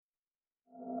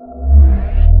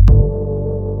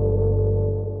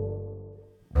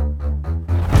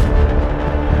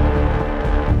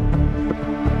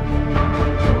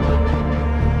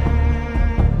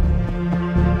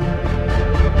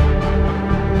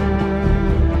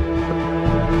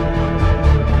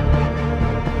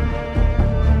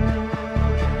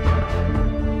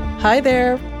Hi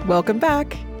there. Welcome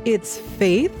back. It's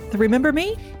Faith. Remember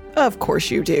me? Of course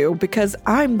you do, because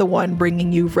I'm the one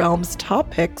bringing you Realm's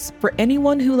top picks for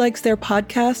anyone who likes their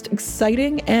podcast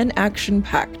exciting and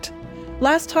action-packed.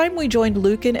 Last time we joined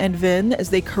Lucan and Vin as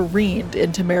they careened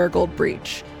into Marigold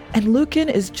Breach, and Lucan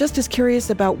is just as curious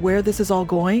about where this is all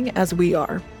going as we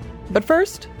are. But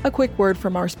first, a quick word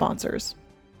from our sponsors.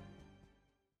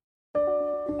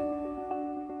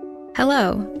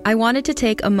 Hello, I wanted to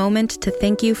take a moment to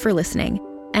thank you for listening,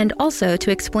 and also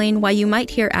to explain why you might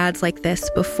hear ads like this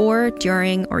before,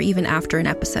 during, or even after an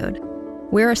episode.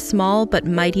 We're a small but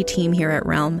mighty team here at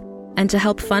Realm, and to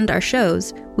help fund our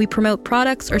shows, we promote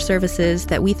products or services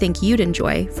that we think you'd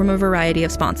enjoy from a variety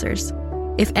of sponsors.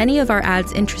 If any of our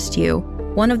ads interest you,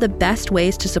 one of the best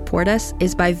ways to support us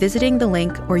is by visiting the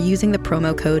link or using the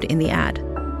promo code in the ad.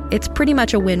 It's pretty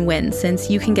much a win-win since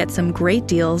you can get some great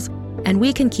deals and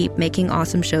we can keep making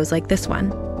awesome shows like this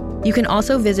one. You can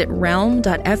also visit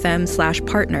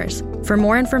realm.fm/partners for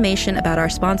more information about our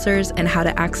sponsors and how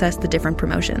to access the different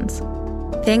promotions.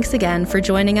 Thanks again for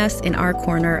joining us in our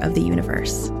corner of the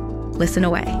universe. Listen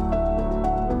away.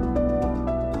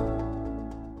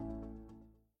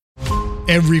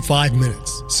 Every 5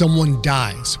 minutes, someone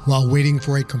dies while waiting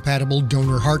for a compatible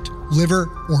donor heart, liver,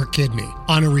 or kidney.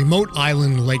 On a remote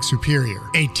island in Lake Superior,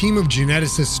 a team of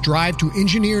geneticists strive to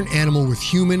engineer an animal with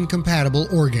human-compatible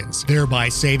organs, thereby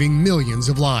saving millions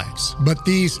of lives. But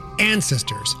these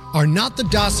ancestors are not the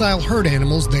docile herd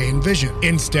animals they envision.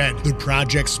 Instead, the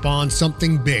project spawns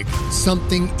something big,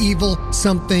 something evil,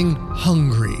 something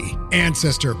hungry.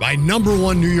 Ancestor by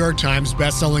 #1 New York Times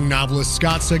bestselling novelist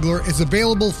Scott Sigler is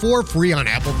available for free on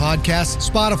Apple Podcasts,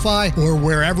 Spotify, or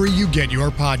wherever you get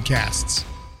your podcasts.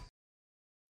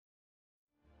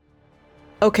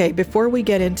 Okay, before we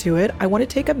get into it, I want to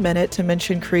take a minute to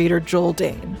mention creator Joel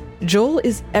Dane. Joel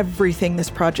is everything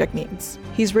this project needs.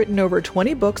 He's written over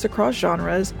 20 books across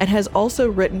genres and has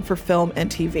also written for film and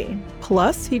TV.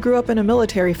 Plus, he grew up in a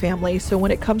military family, so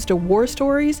when it comes to war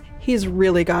stories, he's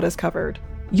really got us covered.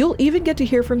 You'll even get to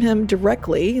hear from him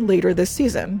directly later this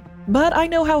season. But I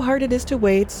know how hard it is to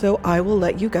wait, so I will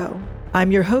let you go.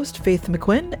 I'm your host, Faith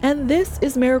McQuinn, and this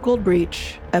is Marigold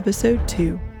Breach, Episode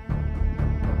 2.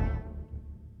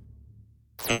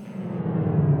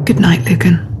 Good night,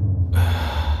 Lucan.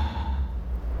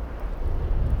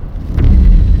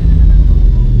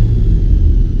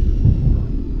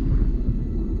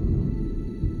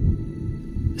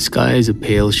 The sky is a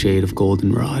pale shade of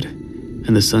goldenrod,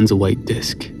 and the sun's a white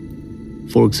disk.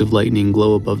 Forks of lightning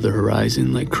glow above the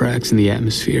horizon like cracks in the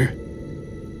atmosphere.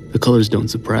 The colors don't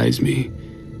surprise me,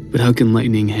 but how can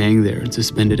lightning hang there in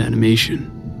suspended animation?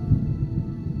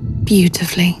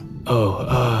 Beautifully.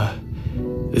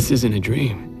 This isn't a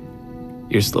dream.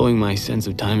 You're slowing my sense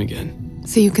of time again.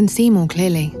 So you can see more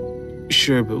clearly.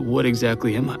 Sure, but what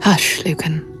exactly am I? Hush,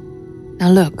 Lucan.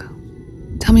 Now look.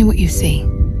 Tell me what you see.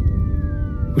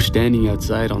 We're standing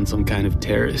outside on some kind of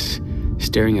terrace,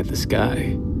 staring at the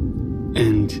sky.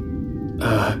 And,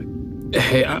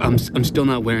 hey, I'm still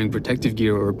not wearing protective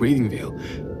gear or a breathing veil.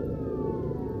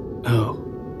 Oh.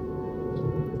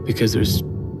 Because there's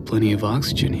plenty of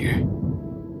oxygen here.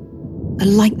 A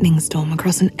lightning storm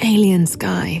across an alien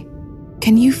sky.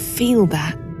 Can you feel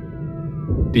that?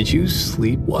 Did you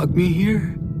sleepwalk me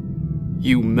here?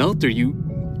 You melt or you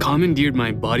commandeered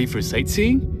my body for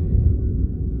sightseeing?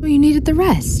 Well, you needed the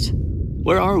rest.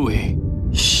 Where are we?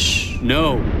 Shh.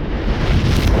 No.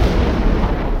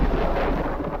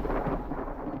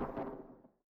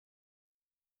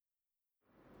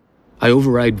 I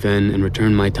override Ven and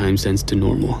return my time sense to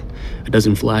normal. A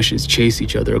dozen flashes chase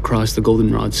each other across the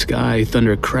goldenrod sky.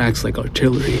 Thunder cracks like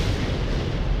artillery.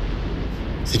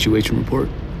 Situation report.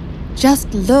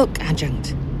 Just look,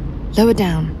 Adjunct. Lower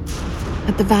down.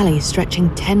 At the valley stretching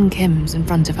 10 kims in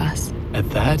front of us. At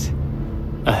that?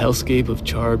 A hellscape of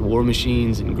charred war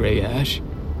machines and gray ash?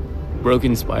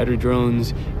 Broken spider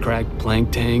drones, cracked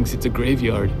plank tanks. It's a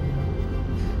graveyard.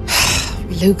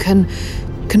 Lucan,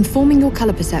 conforming your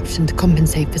color perception to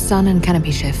compensate for sun and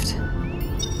canopy shift.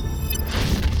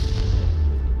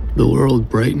 The world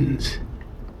brightens.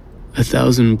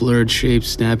 1,000 blurred shapes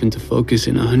snap into focus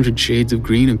and 100 shades of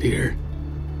green appear.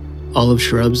 Olive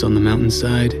shrubs on the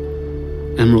mountainside,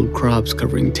 emerald crops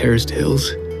covering terraced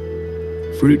hills,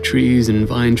 fruit trees and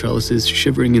vine trellises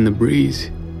shivering in the breeze.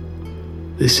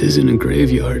 This isn't a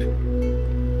graveyard.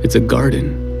 It's a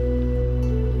garden.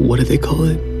 What do they call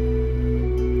it?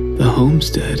 The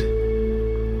homestead.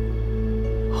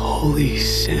 Holy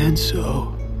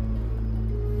Sanso.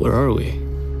 Where are we?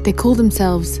 They call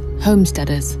themselves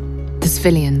homesteaders, the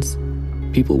civilians.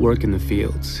 People work in the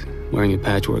fields, wearing a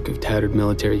patchwork of tattered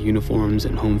military uniforms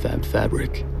and home-fabbed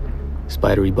fabric.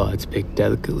 Spidery bots pick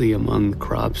delicately among the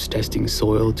crops, testing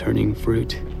soil, turning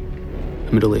fruit.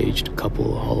 A middle-aged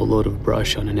couple haul a load of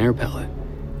brush on an air pallet,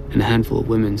 and a handful of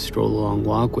women stroll along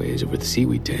walkways over the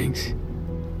seaweed tanks.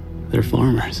 They're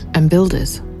farmers. And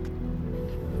builders.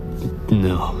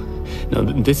 No,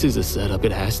 this is a setup.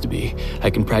 It has to be. I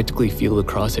can practically feel the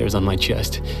crosshairs on my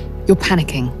chest. You're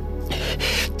panicking.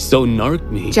 So narc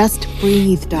me. Just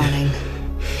breathe, darling.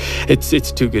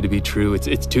 It's too good to be true.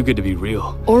 It's too good to be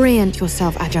real. Orient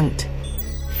yourself, Adjunct.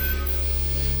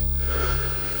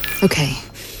 Okay,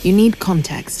 you need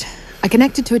context. I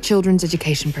connected to a children's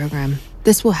education program.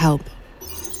 This will help.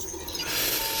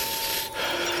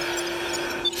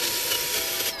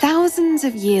 Thousands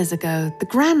of years ago, the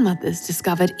grandmothers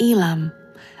discovered Elam,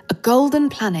 a golden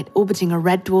planet orbiting a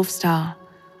red dwarf star.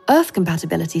 Earth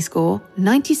compatibility score,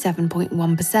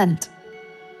 97.1%.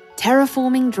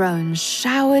 Terraforming drones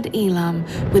showered Elam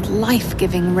with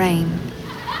life-giving rain.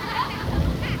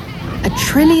 A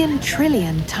trillion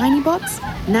tiny bots,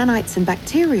 nanites and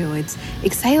bacterioids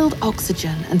exhaled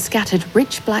oxygen and scattered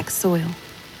rich black soil.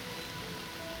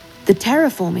 The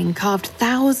terraforming carved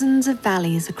thousands of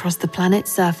valleys across the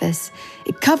planet's surface.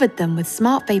 It covered them with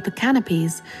smart vapor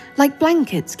canopies, like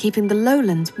blankets keeping the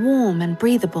lowlands warm and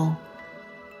breathable.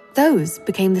 Those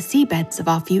became the seabeds of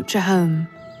our future home.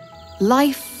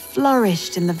 Life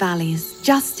flourished in the valleys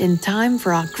just in time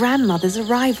for our grandmother's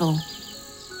arrival.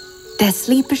 Their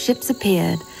sleeper ships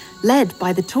appeared, led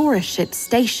by the tourist ship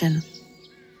Station.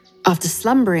 After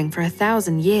slumbering for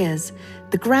 1,000 years,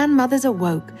 the grandmothers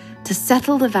awoke to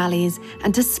settle the valleys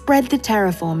and to spread the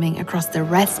terraforming across the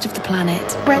rest of the planet.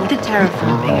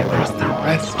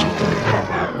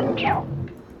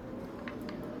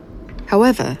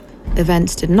 However,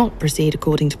 events did not proceed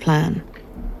according to plan.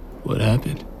 What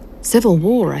happened? Civil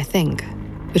war, I think,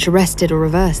 which arrested or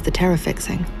reversed the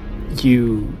terrafixing.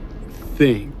 You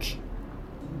think?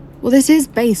 Well, this is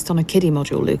based on a kiddie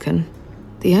module, Lucan.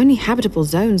 The only habitable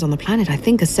zones on the planet, I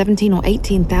think, are 17 or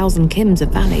 18,000 kims of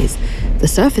valleys. The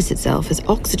surface itself is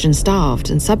oxygen-starved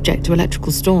and subject to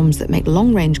electrical storms that make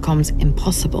long-range comms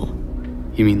impossible.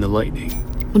 You mean the lightning?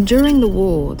 Well, during the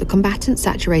war, the combatants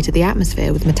saturated the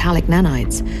atmosphere with metallic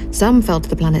nanites. Some fell to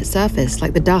the planet's surface,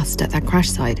 like the dust at that crash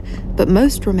site, but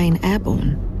most remain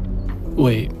airborne.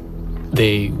 Wait,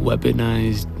 they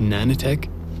weaponized nanotech?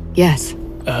 Yes.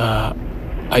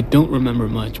 I don't remember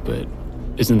much, but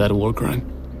isn't that a war crime?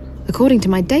 According to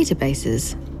my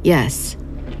databases, yes.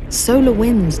 Solar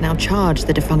winds now charge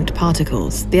the defunct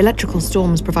particles. The electrical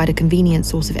storms provide a convenient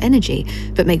source of energy,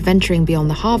 but make venturing beyond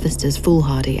the harvesters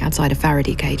foolhardy outside of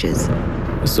Faraday cages.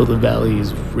 So the valley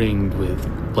is ringed with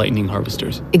lightning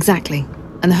harvesters? Exactly.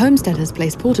 And the homesteaders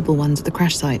placed portable ones at the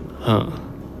crash site. Huh.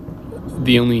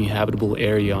 The only habitable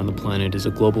area on the planet is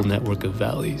a global network of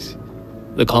valleys.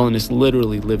 The colonists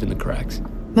literally live in the cracks.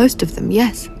 Most of them,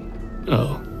 yes.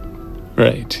 Oh,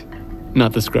 right.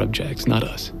 Not the scrubjacks, not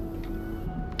us.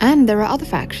 And there are other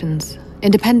factions,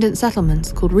 independent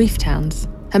settlements called reef towns,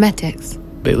 hermetics.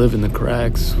 They live in the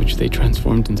cracks, which they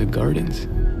transformed into gardens.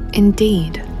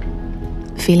 Indeed.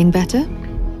 Feeling better?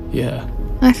 Yeah.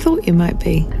 I thought you might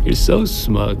be. You're so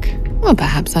smug. Well,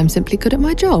 perhaps I'm simply good at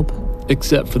my job.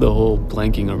 Except for the whole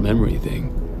blanking our memory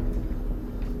thing.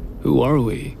 Who are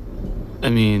we? I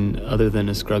mean, other than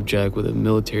a scrubjack with a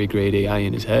military-grade AI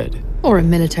in his head. Or a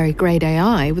military-grade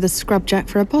AI with a scrubjack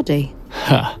for a body.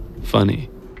 Ha! Funny.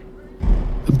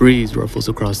 A breeze ruffles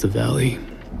across the valley.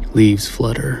 Leaves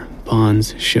flutter,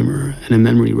 ponds shimmer, and a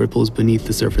memory ripples beneath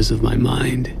the surface of my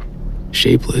mind.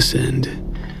 Shapeless and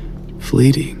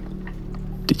fleeting.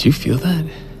 Did you feel that?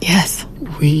 Yes.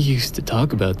 We used to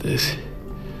talk about this.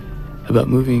 About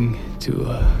moving to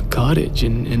a cottage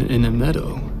in a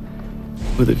meadow.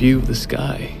 With a view of the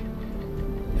sky.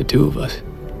 The two of us.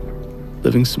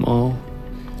 Living small,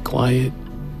 quiet,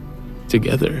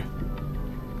 together.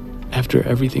 After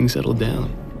everything settled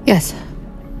down. Yes.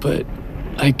 But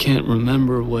I can't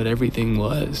remember what everything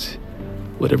was.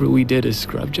 Whatever we did as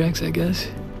scrubjacks, I guess?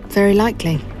 Very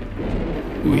likely.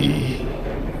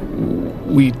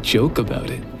 We joke about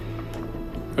it.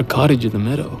 A cottage in the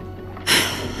meadow.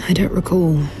 I don't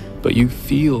recall. But you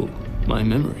feel my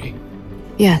memory.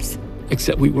 Yes.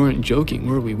 Except we weren't joking,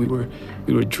 were we? We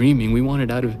were dreaming. We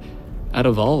wanted out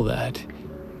of all that.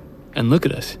 And look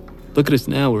at us. Look at us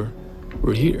now.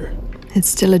 We're here. It's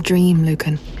still a dream,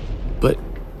 Lucan. But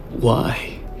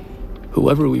why?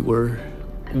 Whoever we were,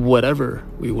 whatever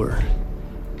we were,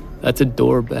 that's a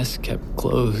door best kept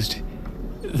closed.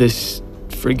 This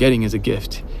forgetting is a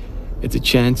gift. It's a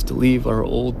chance to leave our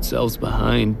old selves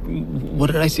behind. What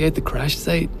did I say at the crash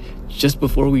site? Just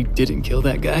before we didn't kill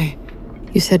that guy?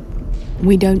 You said,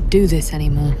 we don't do this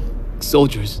anymore.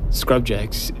 soldiers,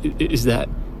 scrubjacks. Is that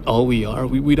all we are?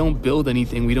 We don't build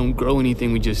anything, we don't grow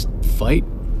anything, we just fight?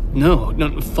 No,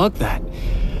 fuck that.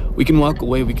 We can walk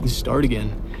away, we can start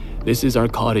again. This is our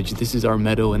cottage, this is our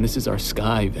meadow, and this is our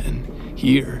sky, Ven.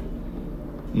 Here.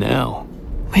 Now.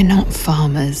 We're not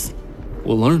farmers.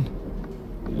 We'll learn.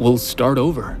 We'll start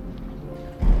over.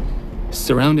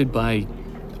 Surrounded by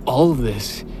all of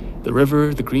this. The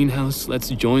river, the greenhouse, let's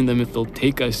join them if they'll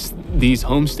take us, these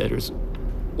homesteaders.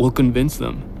 We'll convince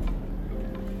them.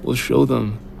 We'll show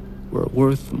them we're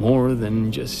worth more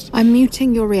than just... I'm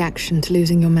muting your reaction to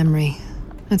losing your memory.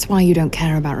 That's why you don't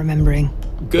care about remembering.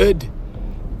 Good.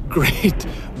 Great.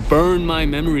 Burn my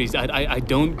memories. I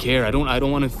don't care. I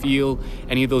don't want to feel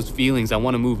any of those feelings. I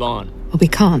want to move on. Well, we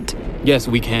can't. Yes,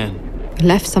 we can. We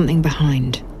left something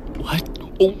behind. What?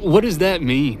 What does that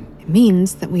mean? It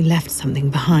means that we left something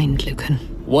behind, Lucan.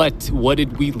 What? What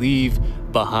did we leave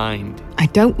behind? I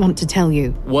don't want to tell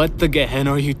you. What the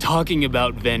Gehenna are you talking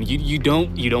about, Ven? You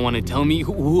don't want to tell me?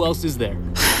 Who else is there?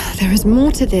 There is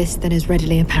more to this than is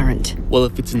readily apparent. Well,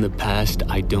 if it's in the past,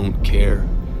 I don't care.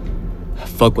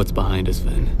 Fuck what's behind us,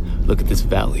 Ven. Look at this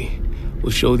valley.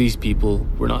 We'll show these people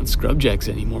we're not scrubjacks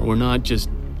anymore. We're not just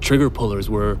trigger pullers.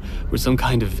 We're some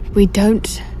kind of... We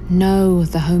don't know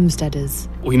the homesteaders.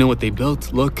 We know what they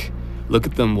built. Look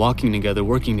at them walking together,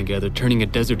 working together, turning a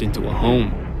desert into a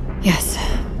home. Yes.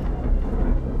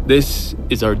 This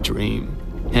is our dream.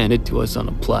 Handed to us on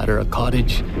a platter, a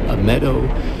cottage, a meadow,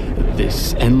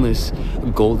 this endless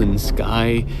golden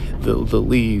sky, the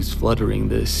leaves fluttering,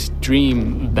 the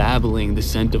stream babbling, the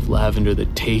scent of lavender, the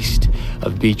taste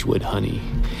of beechwood honey,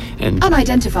 and...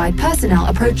 Unidentified personnel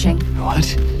approaching.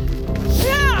 What?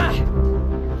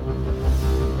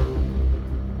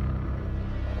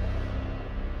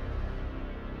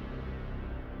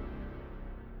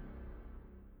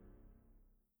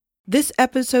 This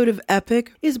episode of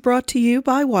Epic is brought to you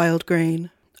by Wildgrain.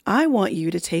 I want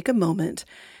you to take a moment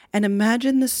and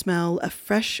imagine the smell of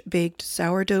fresh-baked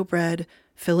sourdough bread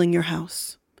filling your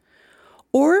house.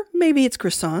 Or maybe it's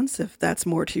croissants, if that's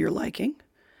more to your liking.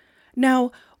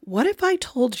 Now, what if I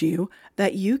told you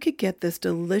that you could get this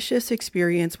delicious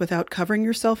experience without covering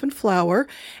yourself in flour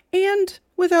and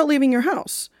without leaving your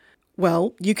house?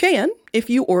 Well, you can if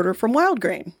you order from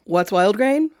Wildgrain. What's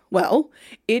Wildgrain? Well,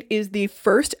 it is the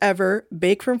first ever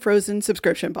Bake from Frozen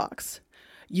subscription box.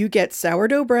 You get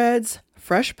sourdough breads,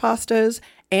 fresh pastas,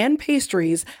 and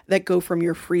pastries that go from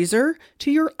your freezer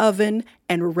to your oven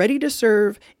and ready to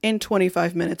serve in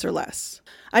 25 minutes or less.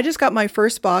 I just got my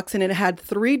first box and it had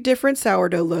 3 different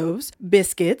sourdough loaves,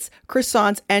 biscuits,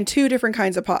 croissants, and 2 different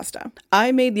kinds of pasta.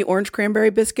 I made the orange cranberry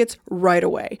biscuits right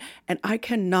away, and I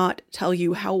cannot tell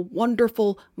you how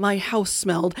wonderful my house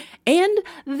smelled, and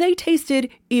they tasted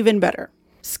even better.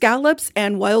 Scallops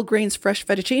and Wild Grain's fresh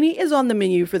fettuccine is on the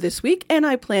menu for this week, and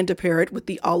I plan to pair it with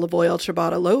the olive oil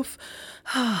ciabatta loaf.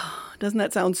 Doesn't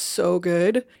that sound so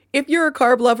good? If you're a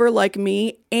carb lover like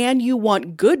me and you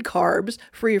want good carbs,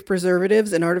 free of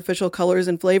preservatives and artificial colors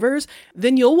and flavors,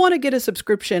 then you'll want to get a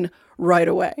subscription right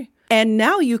away. And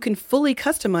now you can fully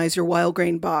customize your Wild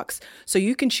Grain box, so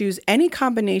you can choose any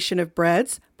combination of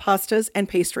breads, pastas, and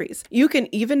pastries. You can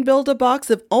even build a box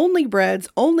of only breads,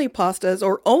 only pastas,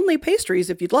 or only pastries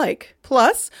if you'd like.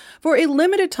 Plus, for a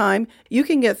limited time, you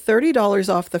can get $30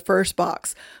 off the first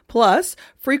box, plus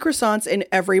free croissants in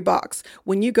every box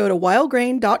when you go to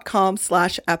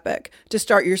wildgrain.com/epic to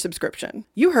start your subscription.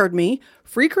 You heard me.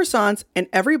 Free croissants in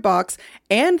every box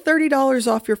and $30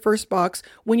 off your first box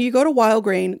when you go to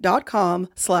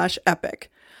wildgrain.com/epic.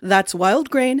 That's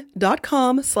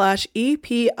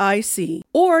wildgrain.com/EPIC.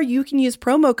 Or you can use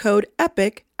promo code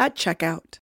EPIC at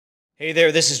checkout. Hey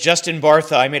there, this is Justin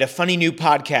Bartha. I made a funny new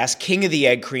podcast, King of the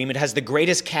Egg Cream. It has the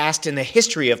greatest cast in the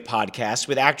history of podcasts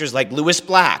with actors like Louis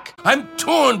Black. I'm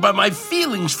torn by my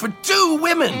feelings for 2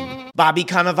 women. Bobby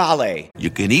Cannavale. You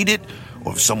can eat it,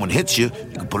 or if someone hits you,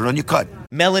 you can put it on your cut.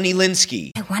 Melanie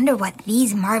Linsky. I wonder what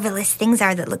these marvelous things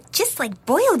are that look just like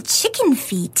boiled chicken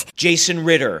feet. Jason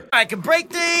Ritter. I can break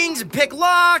things and pick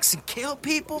locks and kill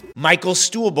people. Michael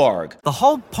Stuhlbarg. The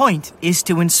whole point is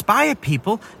to inspire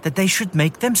people that they should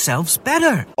make themselves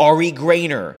better. Ari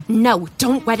Grainer. No,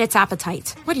 don't whet its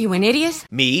appetite. What are you, an idiot?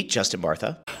 Me, Justin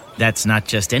Bartha. That's not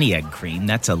just any egg cream,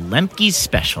 that's a Lemke's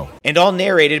special. And all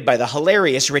narrated by the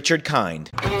hilarious Richard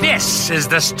Kind. This is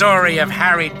the story of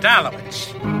Harry Dalowitz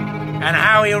and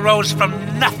how he rose from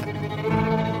nothing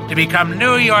to become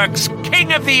New York's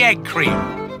King of the Egg Cream.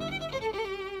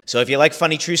 So if you like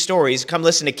funny true stories, come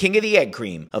listen to King of the Egg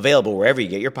Cream, available wherever you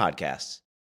get your podcasts.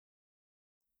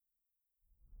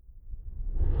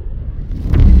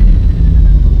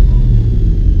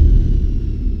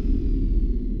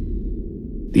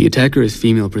 The attacker is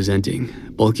female presenting,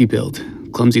 bulky build,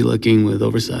 clumsy looking with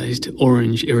oversized,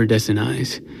 orange, iridescent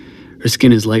eyes. Her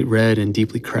skin is light red and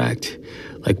deeply cracked,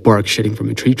 like bark shedding from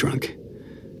a tree trunk.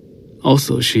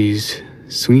 Also, she's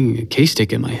swinging a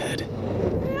K-stick at my head.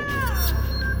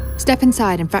 Step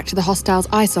inside and fracture the hostile's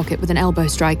eye socket with an elbow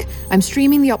strike. I'm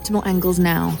streaming the optimal angles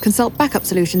now. Consult backup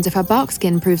solutions if her bark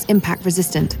skin proves impact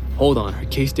resistant. Hold on, her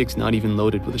K-stick's not even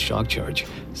loaded with a shock charge.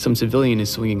 Some civilian is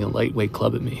swinging a lightweight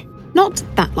club at me. Not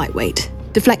that lightweight.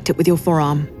 Deflect it with your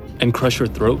forearm. And crush her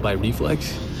throat by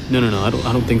reflex? No, I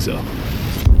don't think so.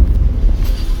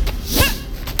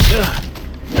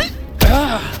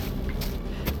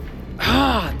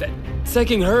 That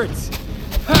second hurts.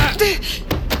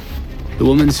 The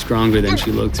woman's stronger than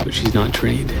she looks, but she's not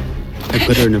trained. I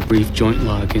put her in a brief joint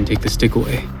lock and take the stick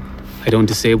away. I don't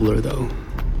disable her, though.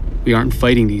 We aren't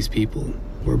fighting these people.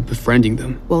 We're befriending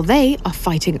them. Well, they are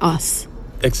fighting us.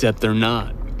 Except they're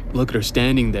not. Look at her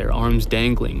standing there, arms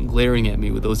dangling, glaring at me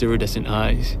with those iridescent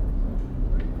eyes.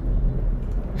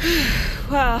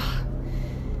 Well,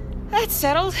 that's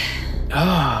settled.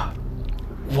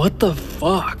 What the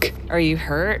fuck? Are you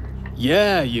hurt?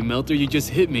 Yeah, you melter, you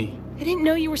just hit me. I didn't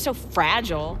know you were so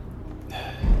fragile.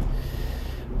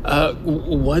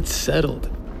 What's settled?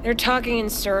 They're talking in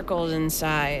circles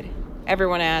inside.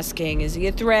 Everyone asking, is he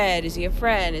a threat? Is he a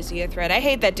friend? Is he a threat? I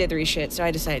hate that dithery shit, so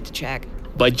I decided to check.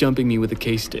 By jumping me with a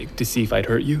K-stick to see if I'd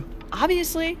hurt you?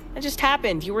 Obviously. It just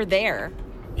happened. You were there.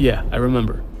 Yeah, I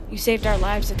remember. You saved our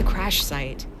lives at the crash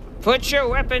site. Put your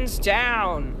weapons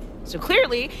down. So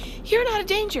clearly, you're not a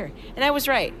danger. And I was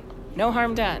right. No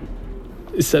harm done.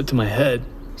 Except to my head.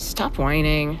 Stop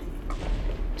whining.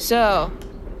 So,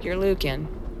 you're Lucan.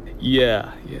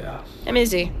 Yeah. I'm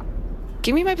Izzy.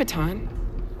 Give me my baton.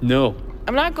 No.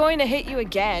 I'm not going to hit you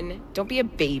again. Don't be a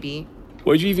baby.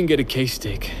 Where'd you even get a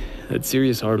K-stick? That's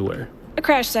serious hardware. A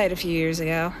crash site a few years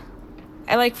ago.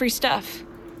 I like free stuff.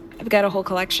 I've got a whole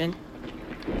collection.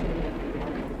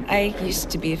 I used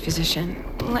to be a physician.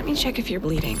 Let me check if you're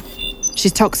bleeding.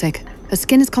 She's toxic. Her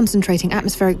skin is concentrating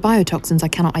atmospheric biotoxins I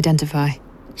cannot identify.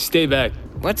 Stay back.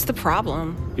 What's the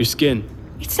problem? Your skin.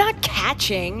 It's not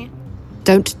catching.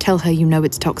 Don't tell her you know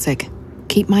it's toxic.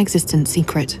 Keep my existence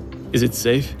secret. Is it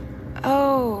safe?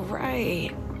 Oh,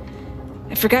 right.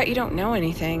 I forgot you don't know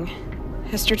anything.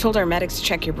 Hester told our medics to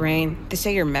check your brain. They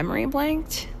say your memory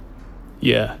blanked?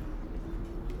 Yeah.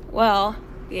 Well,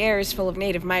 the air is full of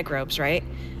native microbes, right?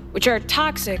 Which are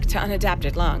toxic to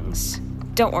unadapted lungs.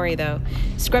 Don't worry, though.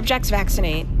 Scrubjacks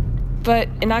vaccinate, but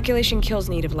inoculation kills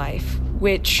native life,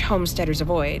 which homesteaders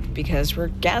avoid because we're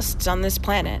guests on this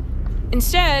planet.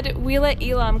 Instead, we let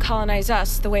Elam colonize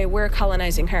us the way we're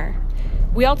colonizing her.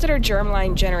 We altered our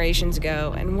germline generations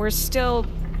ago, and we're still,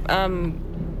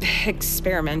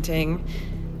 experimenting.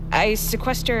 I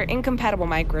sequester incompatible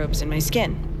microbes in my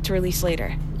skin to release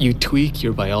later. You tweak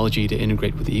your biology to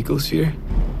integrate with the ecosphere?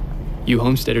 You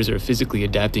homesteaders are physically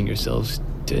adapting yourselves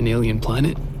to an alien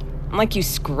planet? Like you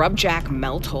scrubjack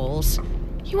melt holes.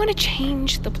 You want to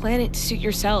change the planet to suit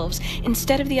yourselves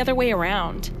instead of the other way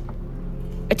around.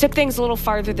 I took things a little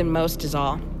farther than most is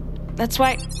all. That's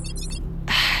why...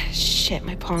 Shit,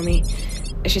 my palmy.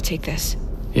 I should take this.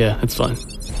 Yeah, that's fine.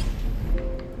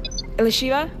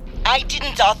 Elishiva? I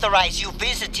didn't authorize you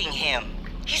visiting him.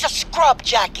 He's a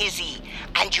scrubjack, is he?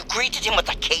 And you greeted him with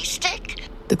a K-stick?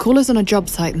 The caller's on a job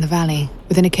site in the valley,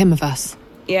 within a kim of us.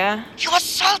 Yeah? You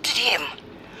assaulted him.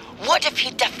 What if he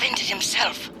defended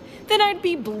himself? Then I'd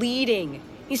be bleeding.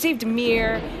 He saved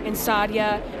Mir and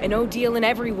Sadia and Odile and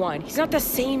everyone. He's not the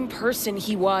same person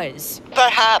he was.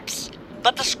 Perhaps.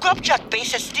 But the scrubjack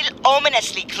base is still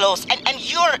ominously close,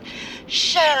 and you're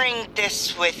sharing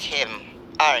this with him,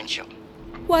 aren't you?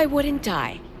 Why wouldn't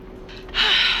I?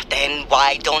 Then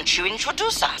why don't you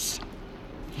introduce us?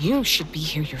 You should be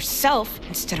here yourself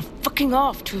instead of fucking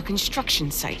off to a construction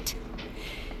site.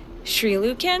 Sri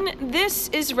Lucan, this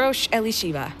is Rosh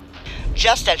Elishiva.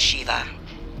 Just Elishiva.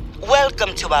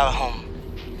 Welcome to our home.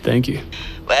 Thank you.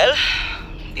 Well,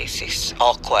 this is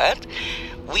awkward.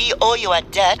 We owe you a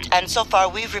debt, and so far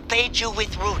we've repaid you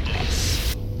with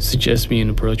rudeness. Suggest me an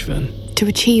approach, then. To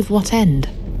achieve what end?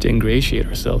 To ingratiate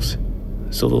ourselves,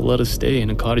 so they'll let us stay in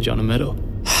a cottage on a meadow.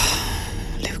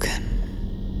 Lucan.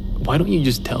 Why don't you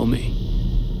just tell me?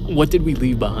 What did we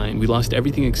leave behind? We lost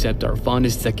everything except our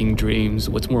fondest second dreams.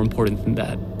 What's more important than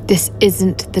that? This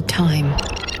isn't the time.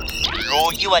 We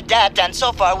owe you a debt, and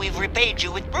so far we've repaid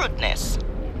you with rudeness.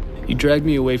 You dragged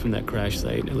me away from that crash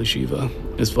site, Elishiva.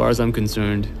 As far as I'm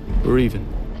concerned, we're even.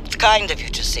 It's kind of you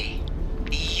to say.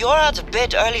 You're out of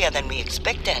bed earlier than we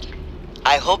expected.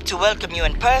 I hope to welcome you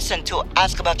in person to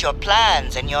ask about your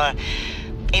plans and your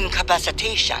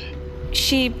incapacitation.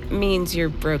 She means your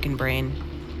broken brain.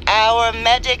 Our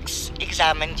medics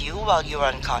examined you while you were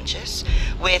unconscious,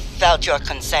 without your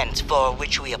consent, for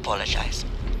which we apologize.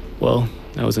 Well,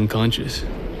 I was unconscious.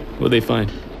 What'd they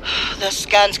find? The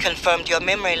scans confirmed your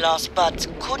memory loss, but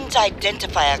couldn't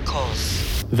identify a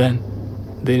cause. Then,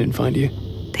 they didn't find you?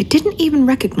 They didn't even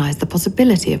recognize the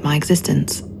possibility of my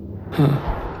existence. Huh.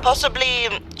 Possibly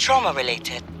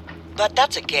trauma-related, but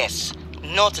that's a guess,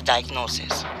 not a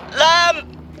diagnosis.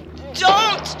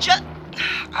 Don't just...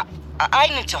 I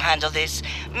need to handle this.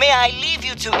 May I leave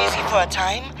you to Izzy for a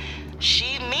time?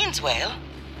 She means well.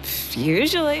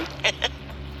 Usually.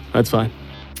 That's fine.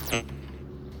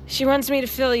 She wants me to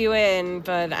fill you in,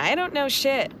 but I don't know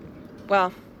shit.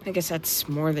 Well, I guess that's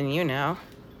more than you know.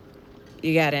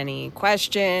 You got any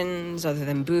questions other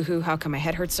than boohoo, how come my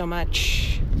head hurts so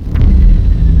much?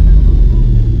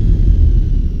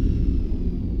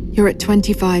 You're at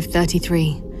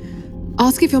 2533.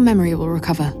 Ask if your memory will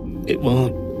recover. It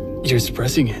won't. You're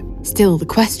suppressing it. Still, the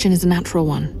question is a natural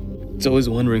one. It's always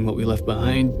wondering what we left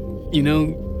behind. You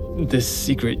know, this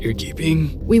secret you're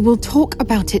keeping? We will talk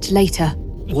about it later.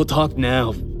 We'll talk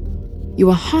now. You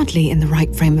are hardly in the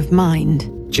right frame of mind.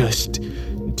 Just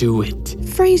do it.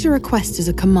 Phrase your request as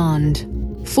a command.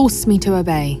 Force me to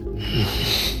obey.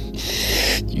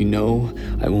 You know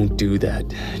I won't do that,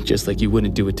 just like you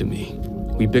wouldn't do it to me.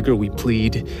 We bicker, we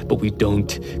plead, but we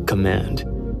don't command.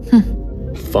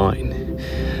 Fine.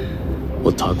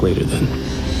 We'll talk later then.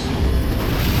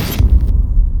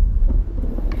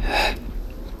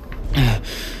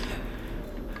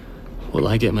 Will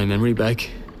I get my memory back?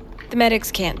 The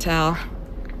medics can't tell.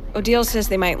 Odile says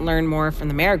they might learn more from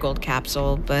the Marigold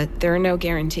capsule, but there are no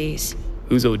guarantees.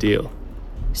 Who's Odile?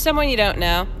 Someone you don't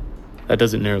know. That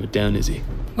doesn't narrow it down, Izzy.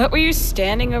 What were you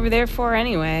standing over there for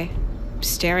anyway?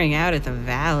 Staring out at the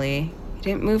valley. You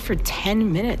didn't move for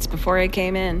 10 minutes before I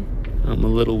came in. I'm a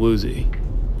little woozy.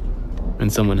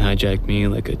 And someone hijacked me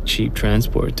like a cheap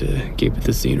transport to keep with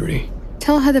the scenery.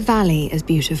 Tell her the valley is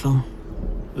beautiful.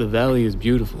 The valley is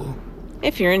beautiful.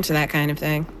 If you're into that kind of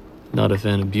thing. Not a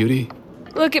fan of beauty?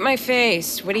 Look at my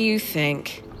face. What do you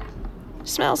think?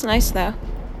 Smells nice, though.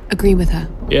 Agree with her.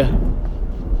 Yeah.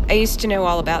 I used to know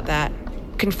all about that.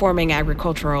 Conforming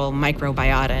agricultural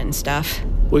microbiota and stuff.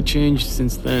 What changed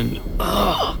since then?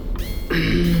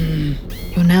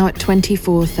 You're now at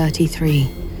 2433.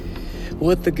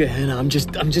 What the Gehenna? I'm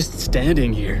just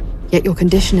standing here. Yet your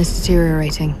condition is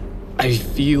deteriorating. I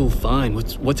feel fine.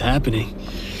 What's happening?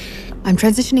 I'm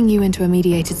transitioning you into a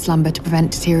mediated slumber to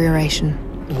prevent deterioration.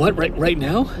 What, right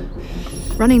now?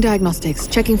 Running diagnostics,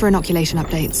 checking for inoculation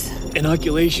updates.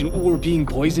 Inoculation? We're being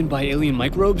poisoned by alien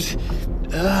microbes?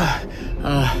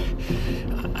 I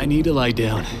need to lie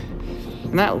down.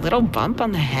 And that little bump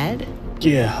on the head?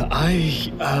 Yeah,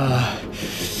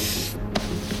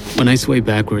 When I sway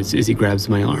backwards, Izzy grabs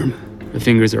my arm. Her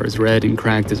fingers are as red and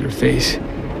cracked as her face,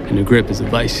 and her grip is a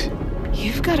vice.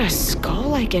 You've got a skull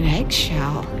like an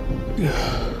eggshell.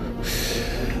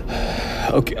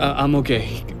 Okay, I'm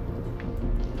okay.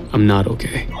 I'm not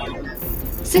okay.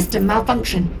 System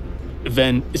malfunction.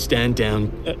 Ven, stand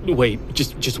down. Wait,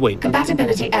 just wait.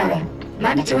 Compatibility error.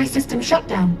 Mandatory system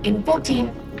shutdown in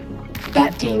 14,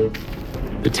 13.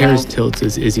 The terrace tilts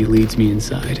as Izzy leads me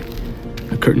inside.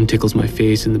 A curtain tickles my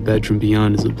face and the bedroom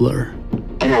beyond is a blur.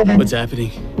 11. What's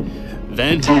happening?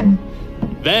 Ven? 10.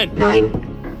 Ven!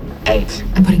 9. 8.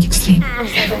 I'm putting you to sleep.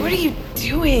 What are you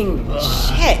doing?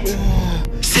 Shit.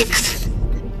 6.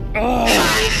 5.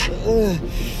 4.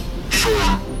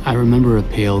 I remember a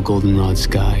pale goldenrod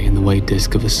sky and the white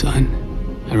disk of a sun.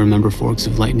 I remember forks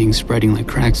of lightning spreading like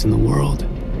cracks in the world.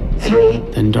 3.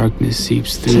 Then darkness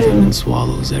seeps through them and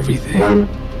swallows everything. 1.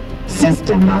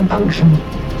 System malfunction.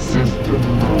 System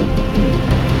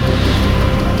malfunction.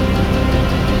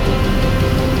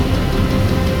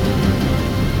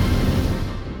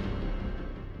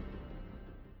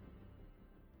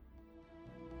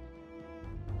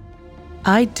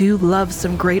 I do love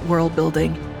some great world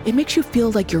building. It makes you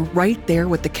feel like you're right there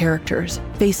with the characters,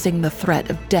 facing the threat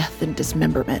of death and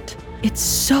dismemberment. It's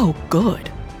so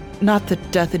good. Not the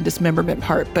death and dismemberment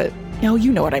part, but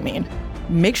you know what I mean.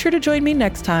 Make sure to join me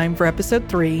next time for episode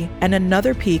 3 and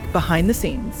another peek behind the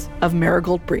scenes of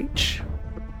Marigold Breach.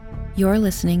 You're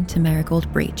listening to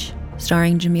Marigold Breach,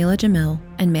 starring Jamila Jamil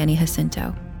and Manny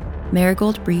Jacinto.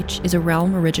 Marigold Breach is a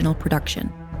Realm original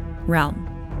production. Realm,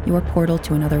 your portal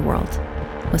to another world.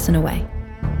 Listen away.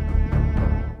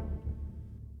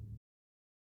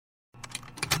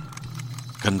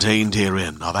 Contained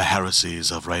herein are the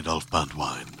heresies of Radolf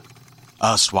Burntwine,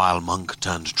 erstwhile monk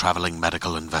turned traveling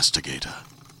medical investigator.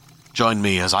 Join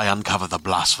me as I uncover the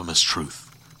blasphemous truth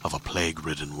of a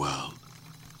plague-ridden world.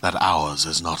 that ours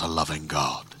is not a loving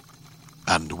God,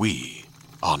 and we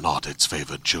are not its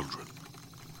favored children.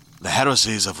 The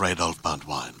Heresies of Radolf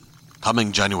Buntwine,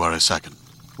 coming January 2nd,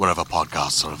 wherever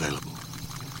podcasts are available.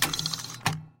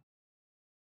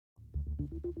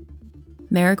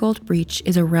 Marigold Breach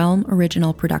is a Realm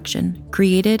original production,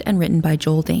 created and written by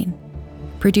Joel Dane.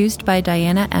 Produced by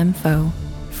Diana M. Foe,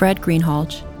 Fred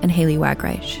Greenhalgh, and Haley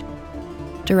Wagreich.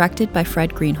 Directed by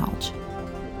Fred Greenhalgh.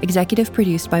 Executive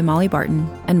produced by Molly Barton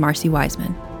and Marcy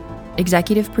Wiseman.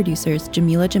 Executive producers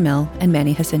Jamila Jamil and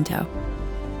Manny Jacinto.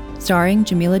 Starring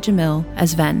Jamila Jamil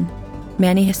as Ven,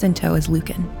 Manny Jacinto as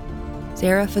Lucan,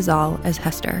 Sarah Fazal as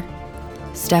Hester,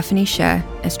 Stephanie Sheh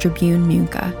as Tribune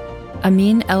Munka,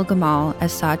 Amin El Gamal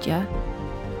as Sadia,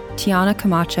 Tiana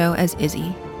Camacho as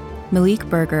Izzy, Malik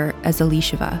Berger as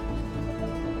Elisheva,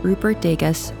 Rupert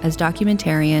Degas as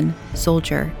documentarian,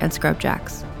 soldier, and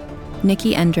scrubjacks,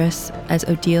 Nikki Endress as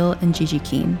Odile and Gigi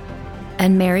Keene,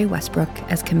 and Mary Westbrook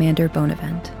as Commander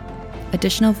Bonavent.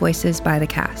 Additional voices by the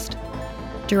cast.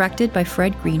 Directed by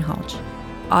Fred Greenhalgh.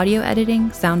 Audio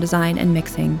editing, sound design, and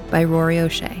mixing by Rory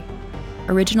O'Shea.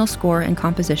 Original score and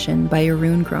composition by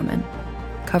Jeroen Groman.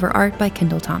 Cover art by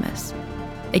Kendall Thomas.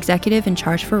 Executive in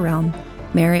charge for Realm,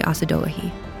 Mary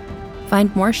Asadolahi.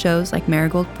 Find more shows like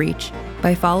Marigold Breach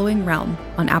by following Realm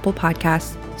on Apple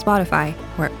Podcasts, Spotify,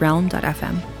 or at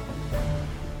realm.fm.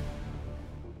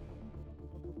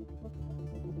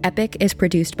 Epic is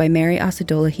produced by Mary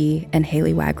Asadolahi and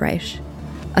Haley Wagreich.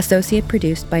 Associate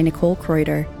produced by Nicole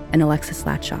Kreuter and Alexis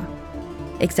Latshaw.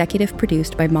 Executive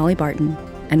produced by Molly Barton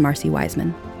and Marcy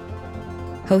Wiseman.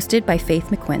 Hosted by Faith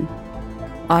McQuinn.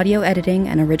 Audio editing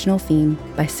and original theme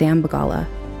by Sam Bagala.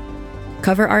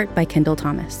 Cover art by Kendall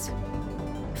Thomas.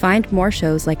 Find more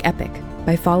shows like Epic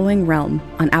by following Realm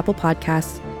on Apple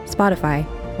Podcasts, Spotify,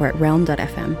 or at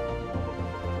realm.fm.